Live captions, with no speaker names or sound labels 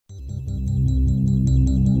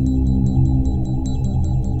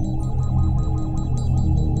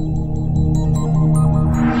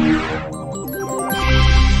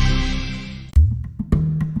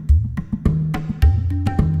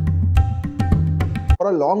For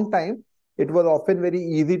a long time, it was often very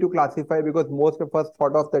easy to classify because most of us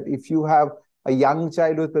thought of that if you have a young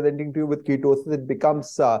child who is presenting to you with ketosis, it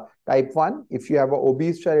becomes type 1. If you have an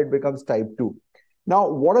obese child, it becomes type 2. Now,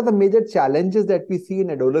 what are the major challenges that we see in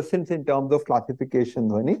adolescents in terms of classification,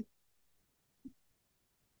 Dhwani?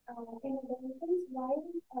 In adolescents, while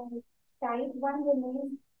type 1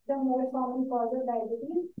 remains the most common cause of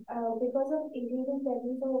diabetes, because of increasing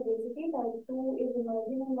prevalence of obesity, type 2 is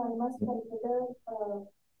emerging, and one must consider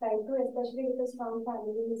type 2, especially with a strong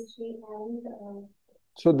family history and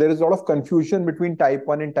so there is a lot of confusion between type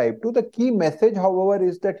 1 and type 2. The key message, however,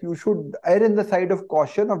 is that you should err in the side of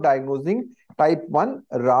caution of diagnosing type 1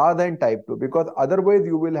 rather than type 2, because otherwise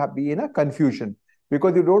you will be in a confusion,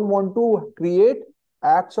 because you don't want to create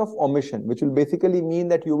acts of omission, which will basically mean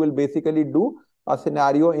that you will basically do a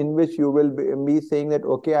scenario in which you will be saying that,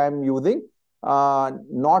 okay, I'm using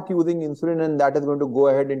not using insulin, and that is going to go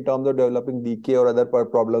ahead in terms of developing DK or other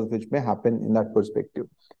problems which may happen in that perspective.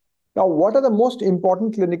 Now, what are the most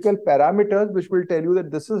important clinical parameters which will tell you that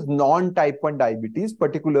this is non-type 1 diabetes,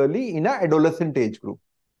 particularly in an adolescent age group?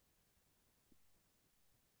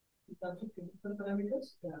 In terms of clinical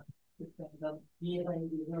parameters, the BMI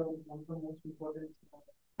is one of the most important.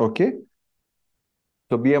 Okay.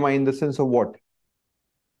 So BMI in the sense of what?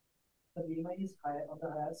 The BMI is higher on the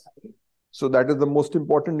higher side. So that is the most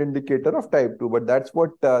important indicator of type 2. But that's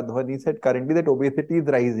what Dhwani said currently, that obesity is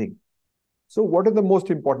rising. So what is the most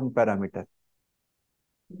important parameter?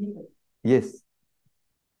 Yes.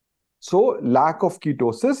 So lack of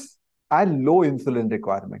ketosis and low insulin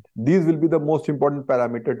requirement. These will be the most important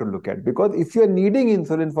parameter to look at, because if you are needing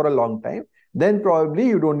insulin for a long time, then probably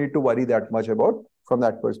you don't need to worry that much about from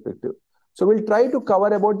that perspective. So we'll try to cover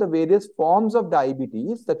about the various forms of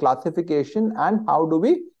diabetes, the classification, and how do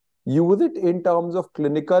we use it in terms of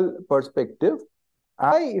clinical perspective.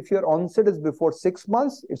 If your onset is before 6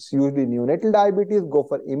 months, it's usually neonatal diabetes. Go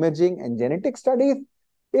for imaging and genetic studies.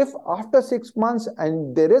 If after 6 months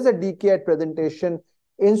and there is a DK at presentation,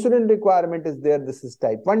 insulin requirement is there, this is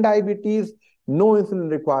type 1 diabetes. No insulin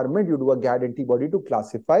requirement, you do a GAD antibody to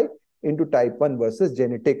classify into type 1 versus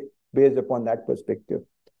genetic based upon that perspective.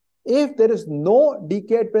 If there is no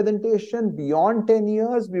DK at presentation beyond 10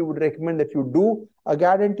 years, we would recommend that you do a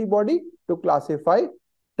GAD antibody to classify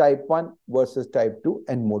type 1 versus type 2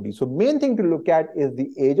 and MODY. So main thing to look at is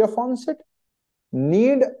the age of onset,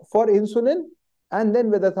 need for insulin, and then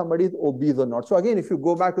whether somebody is obese or not. So again, if you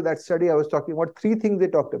go back to that study, I was talking about 3 things they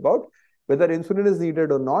talked about: whether insulin is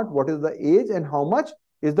needed or not, what is the age, and how much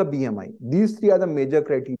is the BMI. These 3 are the major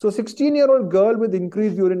criteria. So 16-year-old girl with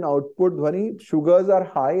increased urine output, Dhwani, sugars are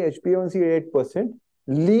high, HbA1c 8%,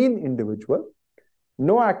 lean individual,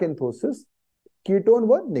 no acanthosis, ketone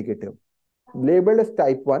were negative, labeled as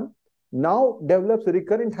type 1, now develops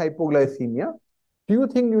recurrent hypoglycemia. Do you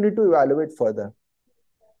think you need to evaluate further?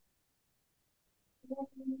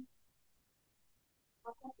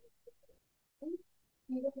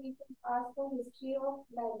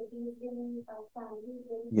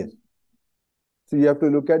 Yes. So you have to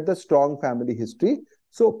look at the strong family history.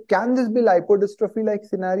 So can this be lipodystrophy-like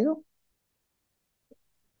scenario?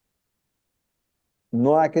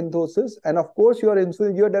 No acanthosis, and of course you are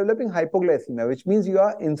developing hypoglycemia, which means you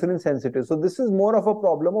are insulin sensitive. So this is more of a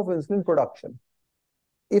problem of insulin production,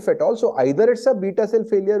 if at all. So either it's a beta cell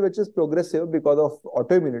failure which is progressive because of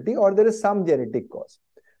autoimmunity, or there is some genetic cause.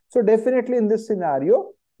 So definitely in this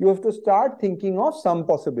scenario, you have to start thinking of some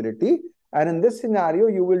possibility, and in this scenario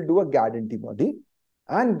you will do a GAD antibody,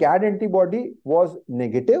 and GAD antibody was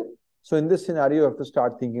negative. So in this scenario you have to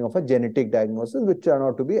start thinking of a genetic diagnosis, which turned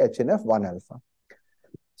out to be HNF1 alpha.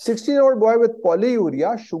 16-year-old boy with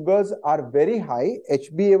polyuria, sugars are very high,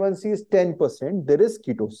 HbA1c is 10%, there is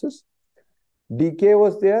ketosis. DK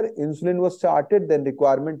was there, insulin was started, then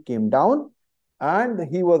requirement came down, and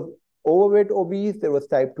he was overweight, obese, there was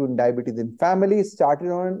type 2 diabetes in family, started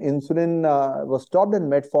on insulin, was stopped,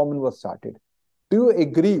 and metformin was started. Do you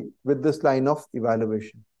agree with this line of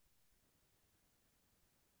evaluation?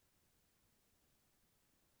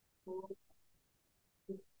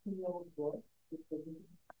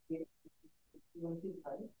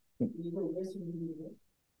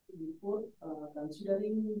 Before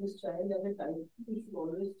considering this child as a type 2, you should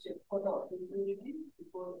always check for the autoimmunity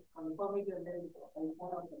before confirming that there is type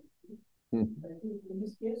 1 or type 2. I think in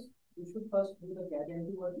this case, you should first do the GAD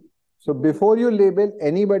antibody. So before you label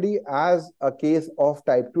anybody as a case of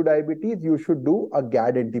type 2 diabetes, you should do a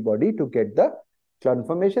GAD antibody to get the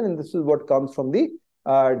confirmation. And this is what comes from the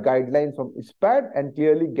guidelines from ISPAD, and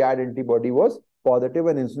clearly GAD antibody was positive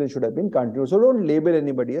and insulin should have been continued. So don't label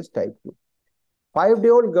anybody as type 2.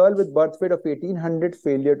 5-day-old girl with birth weight of 1800,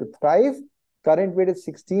 failure to thrive, Current weight is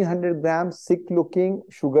 1600 grams, sick looking,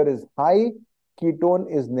 sugar is high, ketone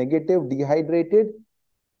is negative, dehydrated,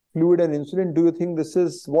 fluid and insulin. Do you think this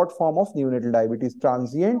is what form of neonatal diabetes,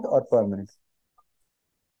 transient or permanent?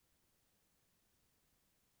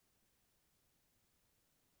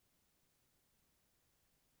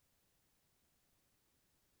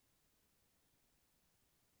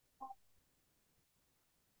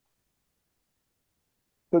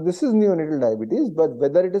 So this is neonatal diabetes, but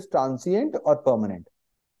whether it is transient or permanent.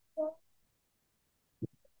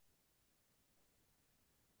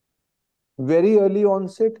 Very early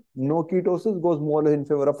onset, no ketosis goes more in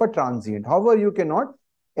favor of a transient. However, you cannot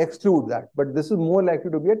exclude that, but this is more likely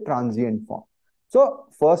to be a transient form. So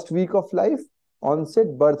first week of life,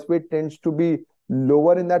 onset, birth weight tends to be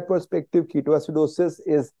lower in that perspective. Ketoacidosis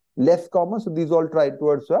is less common. So these all try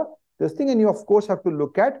towards this thing. And you, of course, have to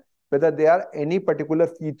look at whether there are any particular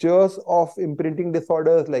features of imprinting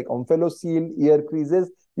disorders like omphalocele, ear creases.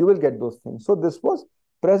 You will get those things. So this was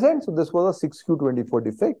present. So this was a 6q24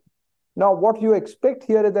 defect. Now, what you expect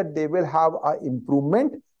here is that they will have an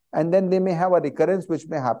improvement and then they may have a recurrence which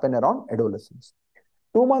may happen around adolescence.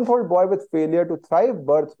 2-month-old boy with failure to thrive,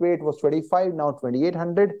 birth weight was 25, now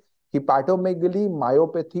 2800, hepatomegaly,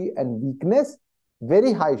 myopathy, and weakness,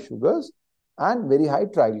 very high sugars, and very high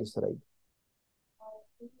triglyceride.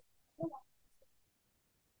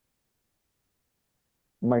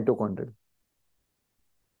 Mitochondrial.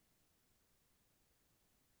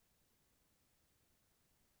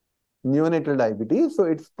 Neonatal diabetes, so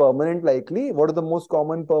it's permanent likely. What is the most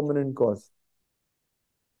common permanent cause?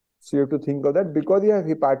 So you have to think of that because you have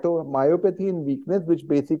hepatomyopathy and weakness, which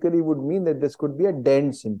basically would mean that this could be a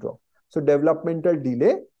Dent syndrome. So developmental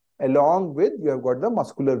delay along with you have got the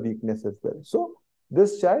muscular weakness as well. So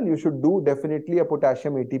this child you should do definitely a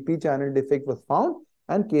potassium ATP channel defect was found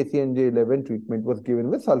and KCNJ11 treatment was given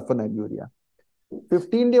with sulfonylurea.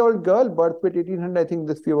 15-day-old girl, birth weight 1800, I think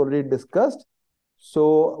this we have already discussed.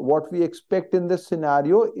 So what we expect in this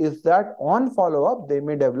scenario is that on follow-up, they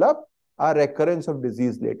may develop a recurrence of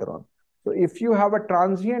disease later on. So if you have a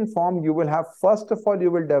transient form, you will have, first of all,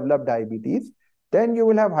 you will develop diabetes. Then you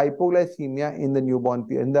will have hypoglycemia in the newborn,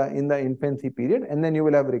 in the infancy period, and then you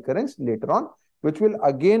will have recurrence later on, which will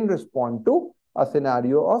again respond to a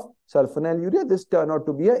scenario of sulfonylurea. This turned out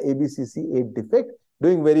to be a ABCC8 defect,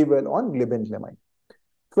 doing very well on glibenclamide.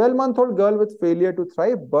 12-month-old girl with failure to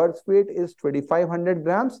thrive, birth weight is 2500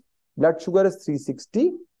 grams, blood sugar is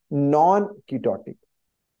 360, non-ketotic.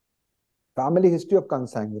 Family history of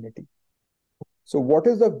consanguinity. So what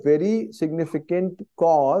is the very significant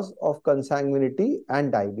cause of consanguinity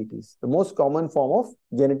and diabetes? The most common form of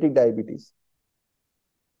genetic diabetes.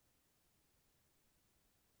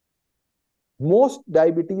 Most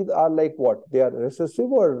diabetes are like what? They are recessive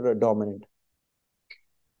or dominant?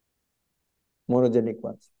 Monogenic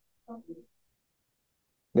ones.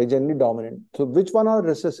 They're generally dominant. So which one are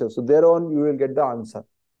recessive? So thereon you will get the answer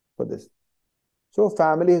for this. So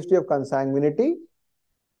family history of consanguinity.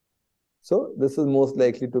 So this is most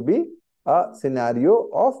likely to be a scenario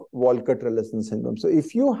of Walker-Trellison syndrome. So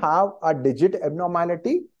if you have a digit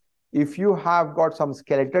abnormality, if you have got some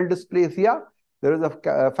skeletal dysplasia, there is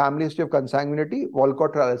a family history of consanguinity.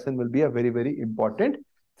 Walker-Trellison will be a very, very important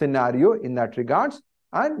scenario in that regards,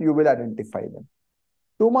 and you will identify them.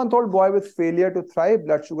 2-month-old boy with failure to thrive,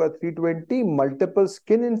 blood sugar 320, multiple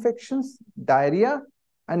skin infections, diarrhea,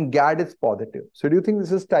 and GAD is positive. So do you think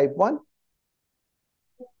this is type 1?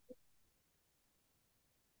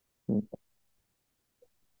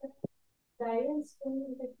 Diarrhea and skin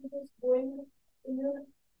infection is going in your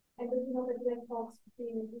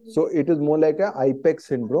So it is more like a IPEX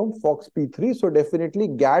syndrome, FOXP3. So definitely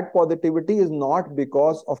GAD positivity is not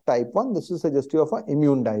because of type 1. This is suggestive of an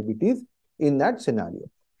immune diabetes in that scenario.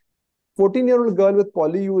 14-year-old girl with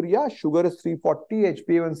polyuria, sugar is 340,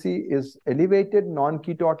 HbA1c is elevated,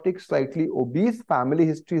 non-ketotic, slightly obese, family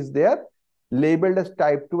history is there, labeled as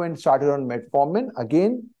type 2 and started on metformin.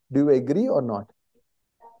 Again, do you agree or not?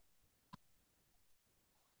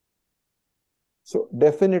 So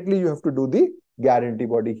definitely you have to do the GAD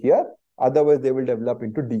antibody here. Otherwise, they will develop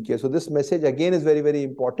into decay. So this message again is very, very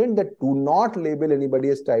important that do not label anybody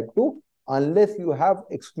as type 2 unless you have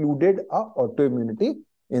excluded autoimmunity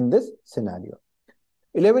in this scenario.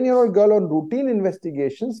 11-year-old girl on routine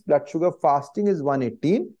investigations, blood sugar fasting is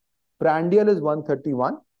 118, prandial is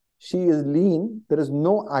 131. She is lean. There is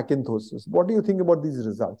no acanthosis. What do you think about these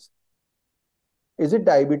results? Is it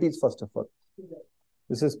diabetes, first of all?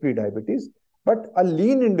 This is pre-diabetes. But a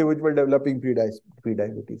lean individual developing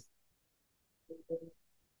pre-diabetes.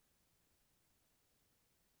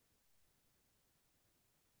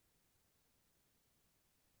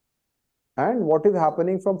 And what is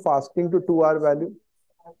happening from fasting to 2-hour value?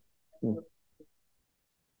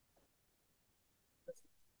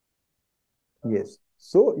 Yes.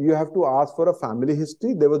 So you have to ask for a family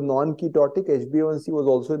history. There was non-ketotic. HbA1c was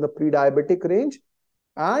also in the pre-diabetic range.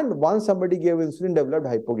 And once somebody gave insulin, developed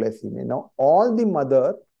hypoglycemia. Now, all the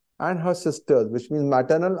mother and her sisters, which means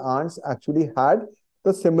maternal aunts, actually had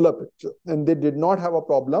the similar picture. And they did not have a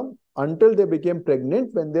problem until they became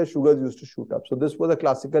pregnant when their sugars used to shoot up. So this was a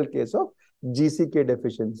classical case of GCK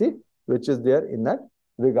deficiency, which is there in that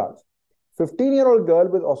regard. 15-year-old girl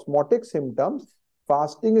with osmotic symptoms,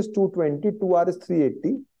 fasting is 220, 2 hours is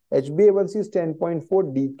 380, HbA1c is 10.4,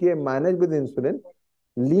 DK managed with insulin,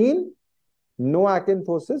 lean, no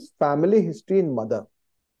acanthosis, family history in mother.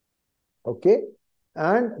 Okay.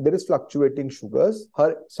 And there is fluctuating sugars.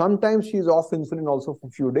 Sometimes she is off insulin also for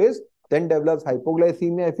a few days, then develops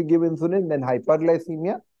hypoglycemia if you give insulin, then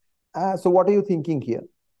hyperglycemia. So what are you thinking here?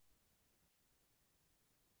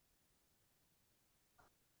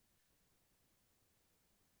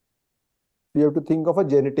 You have to think of a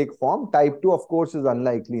genetic form. Type 2, of course, is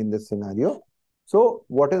unlikely in this scenario. So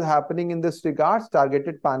what is happening in this regards?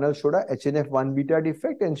 Targeted panel showed a HNF1 beta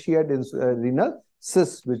defect, and she had renal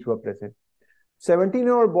cysts which were present.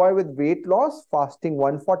 17-year-old boy with weight loss, fasting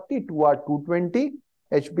 140, 2-hour 220,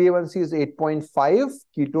 HbA1c is 8.5,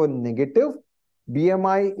 ketone negative,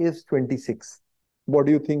 BMI is 26. What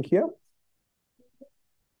do you think here?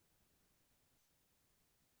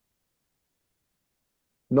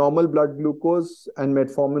 Normal blood glucose and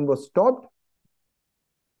metformin was stopped.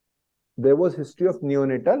 There was history of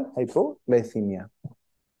neonatal hypoglycemia.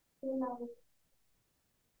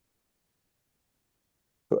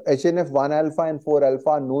 So HNF1 alpha and 4 alpha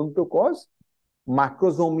are known to cause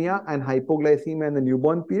macrosomia and hypoglycemia in the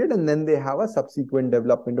newborn period, and then they have a subsequent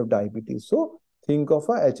development of diabetes. So think of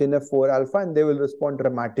a HNF4 alpha and they will respond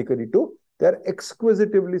dramatically to, they're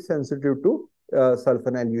exquisitely sensitive to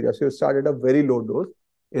sulfonylurea. So you start at a very low dose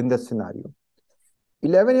in this scenario.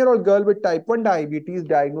 11-year-old girl with type 1 diabetes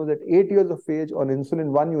diagnosed at 8 years of age on insulin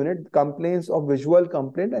 1 unit, complains of visual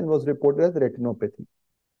complaint and was reported as retinopathy.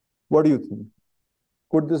 What do you think?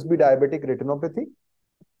 Could this be diabetic retinopathy?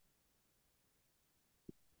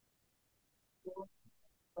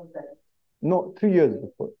 No, 3 years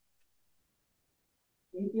before.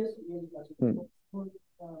 8 years.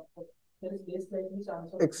 There is less likely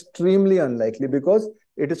chance of extremely unlikely, because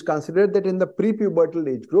it is considered that in the prepubertal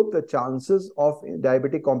age group, the chances of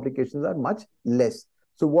diabetic complications are much less.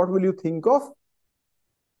 So what will you think of?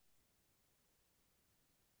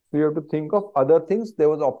 You have to think of other things. There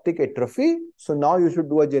was optic atrophy. So now you should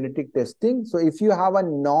do a genetic testing. So if you have a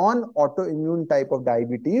non-autoimmune type of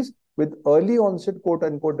diabetes with early onset quote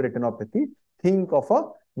unquote retinopathy, think of a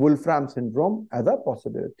Wolfram syndrome as a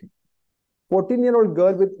possibility. 14-year-old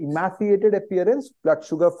girl with emaciated appearance, blood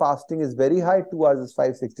sugar fasting is very high, 2 hours is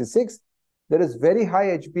 566. There is very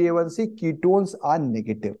high HbA1c, ketones are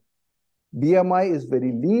negative. BMI is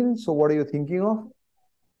very lean. So what are you thinking of?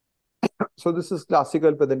 So this is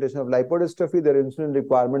classical presentation of lipodystrophy. Their insulin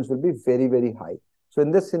requirements will be very, very high. So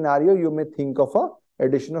in this scenario, you may think of a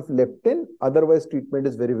addition of leptin. Otherwise, treatment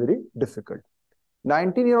is very, very difficult.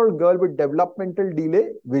 19-year-old girl with developmental delay,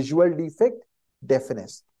 visual defect,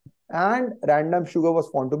 deafness. And random sugar was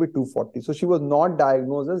found to be 240. So she was not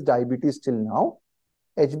diagnosed as diabetes till now.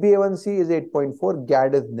 HbA1c is 8.4,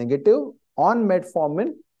 GAD is negative. On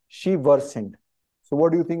metformin, she worsened. So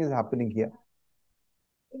what do you think is happening here?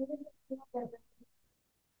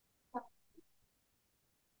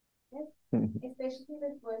 Especially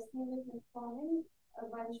with worsening with metformin,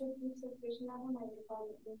 one should keep suspicion of a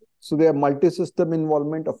mitochondrial. So there are multi-system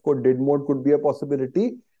involvement. Of course, dead mode could be a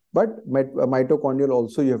possibility, but mitochondrial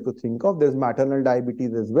also you have to think of. There's maternal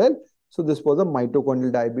diabetes as well. So this was a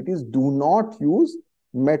mitochondrial diabetes. Do not use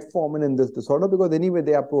metformin in this disorder, because anyway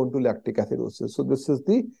they are prone to lactic acidosis. So this is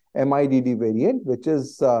the MIDD variant, which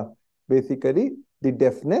is basically the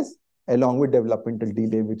deafness along with developmental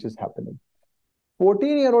delay which is happening.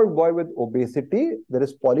 14-year-old boy with obesity, there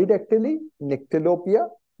is polydactyly, nyctalopia,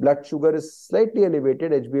 blood sugar is slightly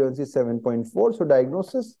elevated, HbA1c 7.4. So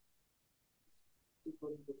diagnosis?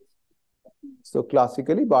 So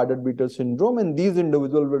classically Bardet-Biedl syndrome, and these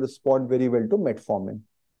individuals will respond very well to metformin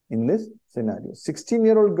in this scenario.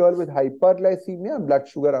 16-year-old girl with hyperglycemia, blood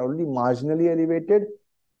sugar are only marginally elevated,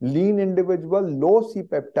 lean individual, low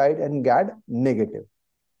C-peptide and GAD negative.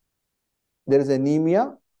 There is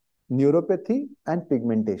anemia, neuropathy and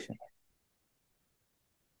pigmentation.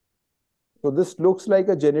 So this looks like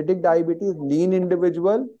a genetic diabetes, lean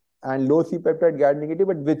individual and low C-peptide GAD negative,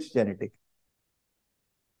 but which genetic?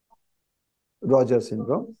 Rogers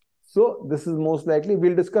syndrome. So this is most likely,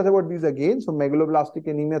 we'll discuss about these again. So megaloblastic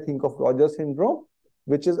anemia, think of Rogers syndrome,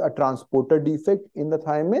 which is a transporter defect in the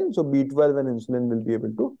thiamine. So B12 and insulin will be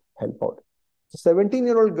able to help out. So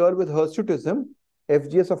 17-year-old girl with hirsutism,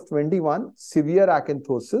 FGS of 21, severe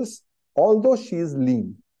acanthosis, although she is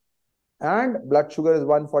lean. And blood sugar is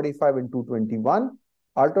 145 and 221.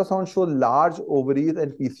 Ultrasound shows large ovaries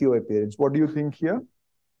and PCO appearance. What do you think here?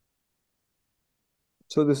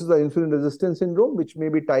 So this is the insulin resistance syndrome, which may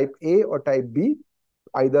be type A or type B,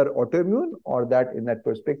 either autoimmune or that in that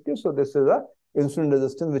perspective. So this is a insulin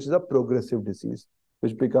resistance, which is a progressive disease,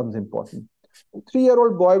 which becomes important.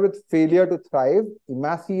 3-year-old boy with failure to thrive,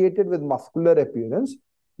 emaciated with muscular appearance,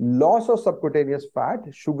 loss of subcutaneous fat,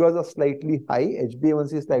 sugars are slightly high,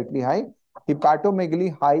 HbA1c is slightly high,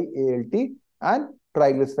 hepatomegaly, high ALT, and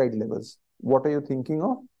triglyceride levels. What are you thinking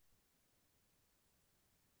of?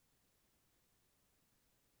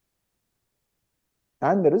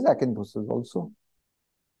 And there is acanthosis also.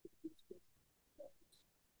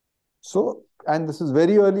 So, and this is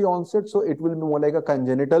very early onset, so it will be more like a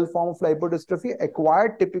congenital form of lipodystrophy.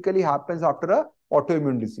 Acquired typically happens after a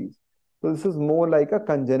autoimmune disease. So this is more like a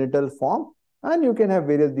congenital form, and you can have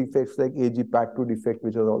various defects like AGPAT2 defect,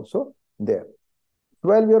 which are also there.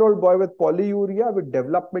 12-year-old boy with polyuria with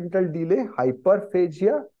developmental delay,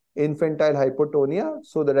 hyperphagia, infantile hypotonia.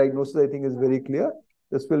 So the diagnosis, I think, is very clear.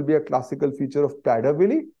 This will be a classical feature of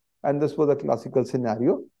Prader-Willi, and this was a classical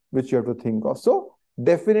scenario which you have to think of. So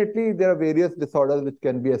definitely there are various disorders which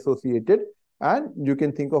can be associated, and you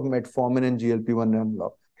can think of metformin and GLP-1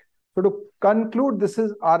 analog. So to conclude, this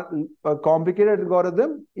is our complicated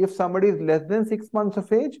algorithm. If somebody is less than 6 months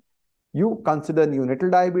of age, you consider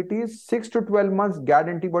neonatal diabetes. 6 to 12 months GAD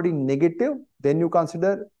antibody negative, then you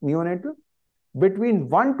consider neonatal. Between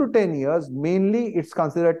 1 to 10 years, mainly it's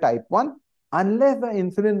considered type 1, unless the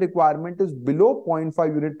insulin requirement is below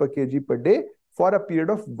 0.5 unit per kg per day for a period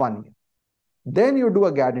of 1 year. Then you do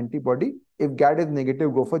a GAD antibody. If GAD is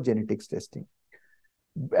negative, go for genetics testing.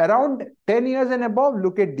 Around 10 years and above,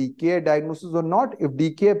 look at DKA diagnosis or not. If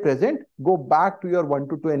DKA present, go back to your 1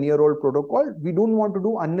 to 10-year-old protocol. We don't want to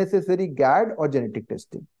do unnecessary GAD or genetic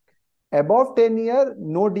testing. Above 10 years,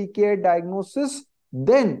 no DKA diagnosis.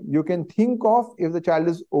 Then you can think of, if the child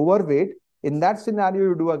is overweight, in that scenario,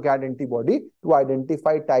 you do a GAD antibody to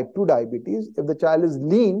identify type 2 diabetes. If the child is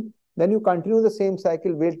lean, then you continue the same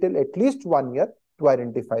cycle, wait till at least 1 year to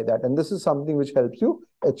identify that. And this is something which helps you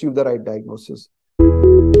achieve the right diagnosis.